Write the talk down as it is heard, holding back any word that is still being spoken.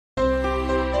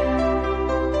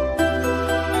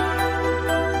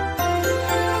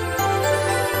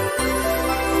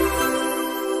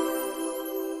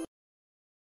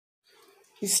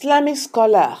Islamic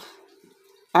scholar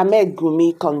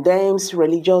Gumi condemns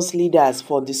religious leaders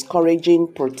for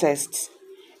discouraging protests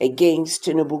against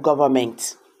Tinubu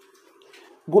government.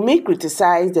 Gumi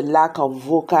criticized the lack of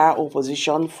vocal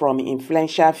opposition from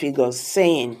influential figures,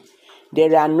 saying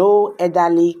there are no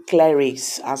elderly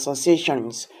clerics,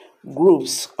 associations,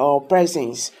 groups, or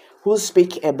persons who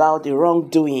speak about the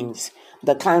wrongdoings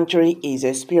the country is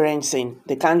experiencing.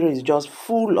 The country is just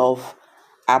full of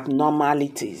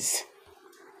abnormalities.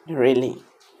 Really.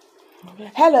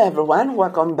 Hello everyone,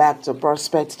 welcome back to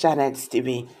Prospect Channels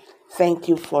TV. Thank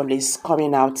you for this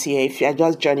coming out here. If you are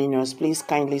just joining us, please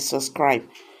kindly subscribe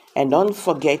and don't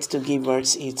forget to give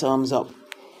us a thumbs up.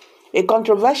 A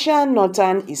controversial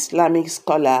Northern Islamic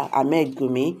scholar,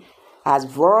 Gumi, has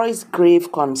voiced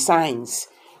grave concerns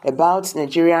about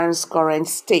Nigeria's current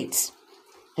state,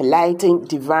 highlighting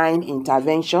divine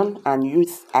intervention and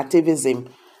youth activism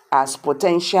as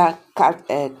potential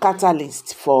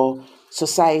catalysts for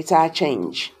societal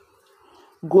change.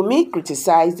 Gumi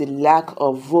criticized the lack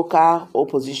of vocal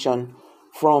opposition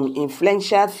from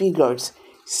influential figures,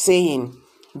 saying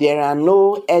there are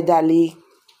no elderly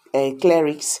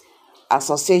clerics,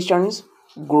 associations,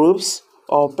 groups,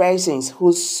 or persons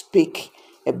who speak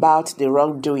about the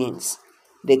wrongdoings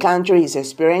the country is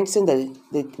experiencing.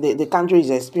 The country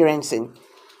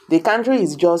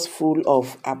is just full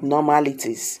of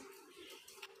abnormalities.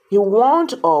 He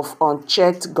warned of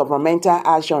unchecked governmental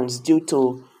actions due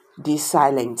to this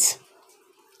silence.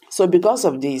 So because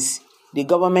of this, the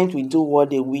government will do what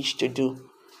they wish to do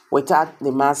without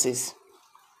the masses'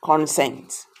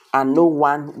 consent, and no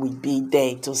one will be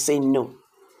there to say no,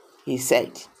 he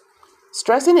said.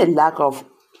 Stressing a lack of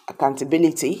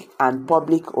accountability and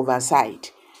public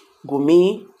oversight,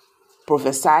 Gumi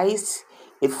prophesied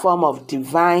a form of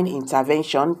divine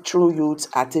intervention through youth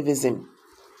activism.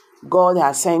 God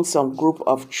has sent some group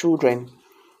of children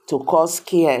to cause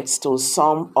chaos to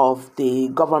some of the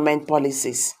government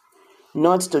policies,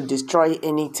 not to destroy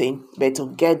anything, but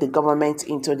to get the government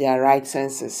into their right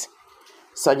senses,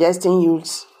 suggesting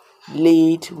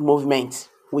youth-led movement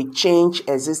will change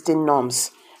existing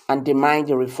norms and demand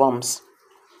the reforms.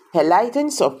 Highlighting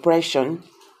suppression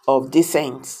of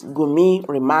dissent, Gumi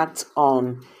remarked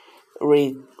on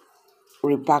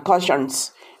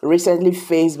repercussions recently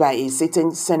faced by a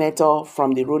sitting senator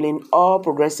from the ruling All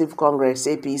Progressive Congress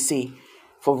 (APC)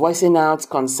 for voicing out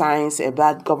concerns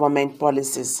about government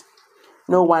policies.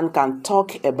 No one can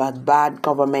talk about bad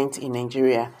government in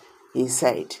Nigeria, he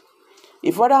said.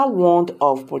 He further warned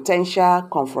of potential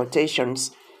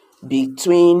confrontations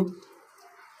between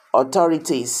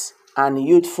authorities and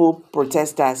youthful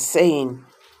protesters, saying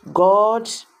God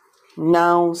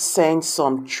now sends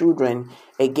some children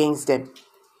against them,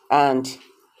 and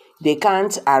they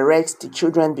can't arrest the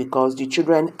children because the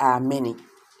children are many.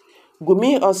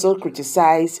 Gumi also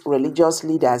criticized religious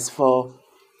leaders for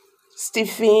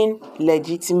stifling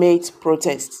legitimate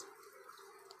protests.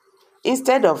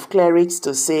 Instead of clerics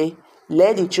to say,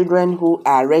 let the children who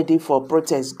are ready for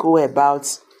protest go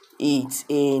about it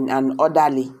in an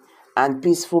orderly and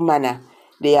peaceful manner,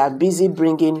 they are busy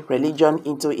bringing religion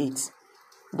into it.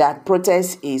 That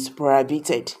protest is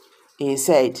prohibited, he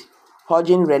said,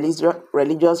 urging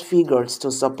religious figures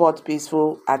to support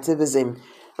peaceful activism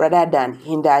rather than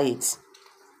hinder it.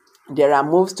 There are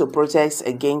moves to protest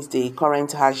against the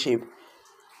current hardship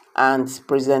and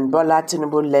President Bola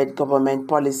Tinubu-led government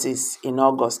policies in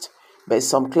August, but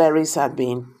some clerics have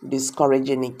been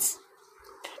discouraging it.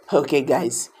 Okay,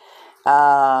 guys.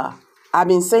 I've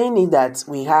been saying it that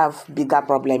we have bigger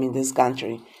problem in this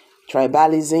country,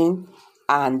 tribalism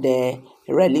and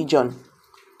religion.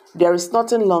 There is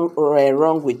nothing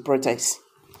wrong with protest.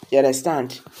 You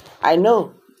understand? I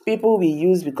know people will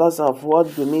use because of what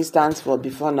Gumi stands for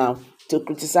before now to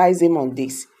criticize him on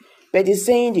this, but he's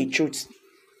saying the truth.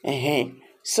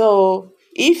 So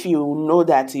if you know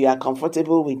that you are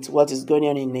comfortable with what is going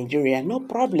on in Nigeria, no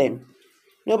problem.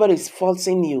 Nobody is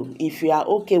forcing you. If you are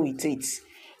okay with it,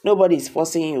 nobody is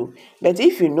forcing you. But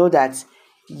if you know that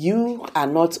you are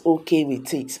not okay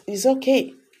with it, it's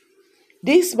okay.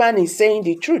 This man is saying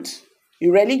the truth.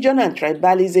 Religion and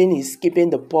tribalism is keeping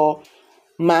the poor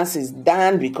masses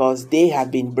down because they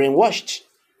have been brainwashed.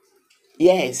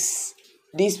 Yes,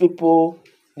 these people,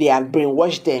 they have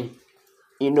brainwashed them,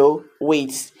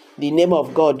 with the name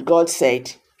of God. God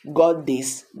said, God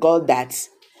this, God that.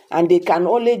 And they can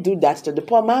only do that to the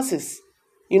poor masses.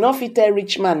 You know, fit a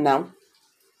rich man now.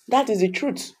 That is the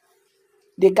truth.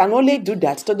 They can only do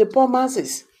that to the poor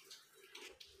masses.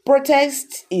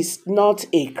 Protest is not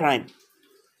a crime.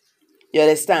 You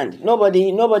understand?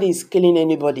 Nobody is killing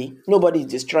anybody. Nobody is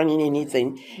destroying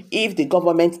anything. If the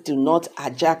government do not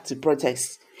adjust to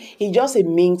protest, it's just a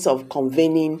means of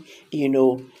conveying,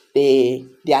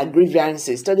 their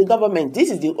grievances to the government. This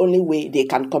is the only way they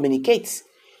can communicate.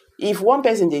 If one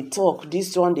person they talk,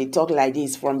 this one they talk like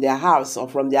this from their house or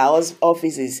from their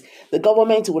offices, the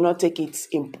government will not take it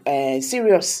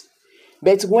serious.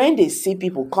 But when they see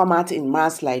people come out in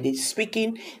mass like this,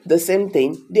 speaking the same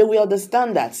thing, they will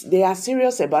understand that they are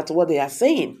serious about what they are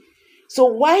saying. So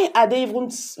why are they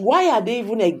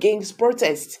even against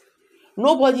protest?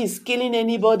 Nobody is killing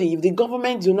anybody if the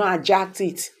government do not adjust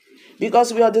it.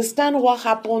 Because we understand what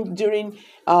happened during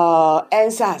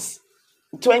NSAS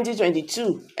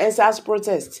 2022, NSAS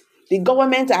protest. The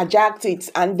government adjust it,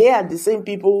 and they are the same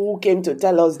people who came to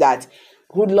tell us that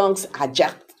hoodlums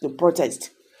adjust the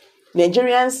protest.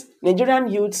 Nigerian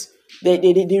youths,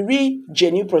 the real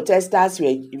genuine protesters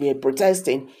were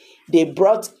protesting. They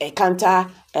brought a counter,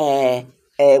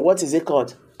 what is it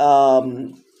called?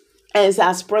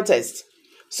 NSAS protest.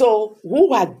 So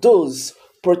who are those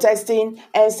protesting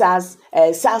NSAS?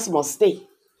 SARS must stay.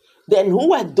 Then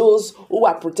who are those who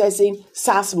are protesting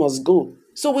SARS must go?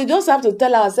 So we just have to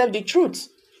tell ourselves the truth.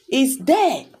 It's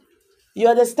there. You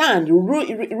understand?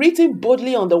 Written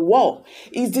boldly on the wall.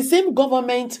 It's the same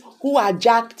government who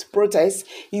hijacked protests.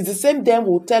 It's the same them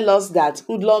who tell us that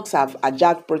hoodlums have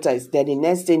hijacked protests. Then the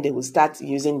next thing they will start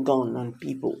using gun on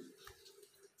people.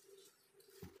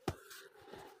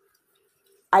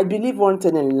 I believe one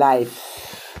thing in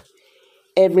life.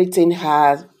 Everything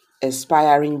has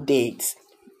expiring dates.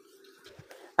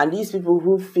 And these people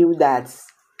who feel that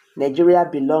Nigeria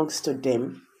belongs to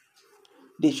them,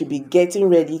 they should be getting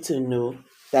ready to know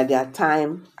that their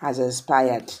time has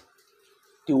expired.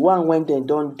 The one when they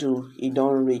don't do, it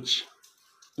don't reach.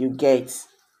 You get.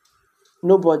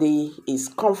 Nobody is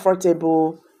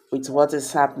comfortable with what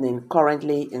is happening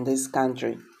currently in this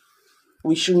country.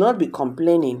 We should not be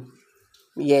complaining.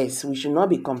 Yes, we should not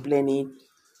be complaining.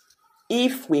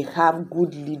 If we have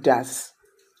good leaders,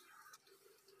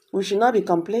 we should not be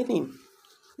complaining.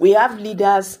 We have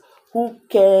leaders who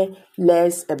care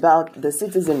less about the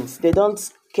citizens. They don't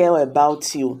care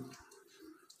about you.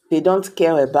 They don't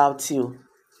care about you.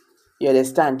 You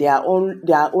understand? They are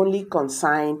only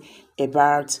concerned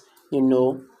about,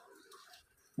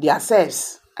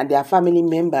 themselves and their family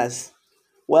members.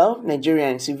 Well,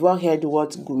 Nigerians, you've all heard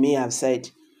what Gumi have said.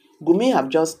 Gumi have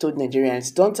just told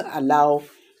Nigerians, don't allow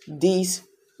these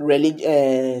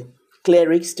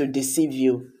clerics to deceive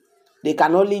you. They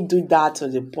can only do that to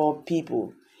the poor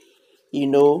people.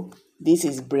 This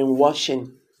is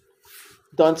brainwashing.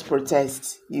 Don't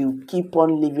protest. You keep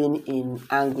on living in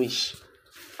anguish.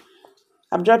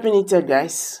 I'm dropping it here,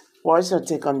 guys. What's your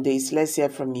take on this? Let's hear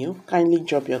from you. Kindly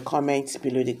drop your comments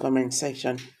below the comment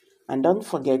section. And don't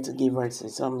forget to give us a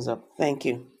thumbs up. Thank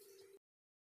you.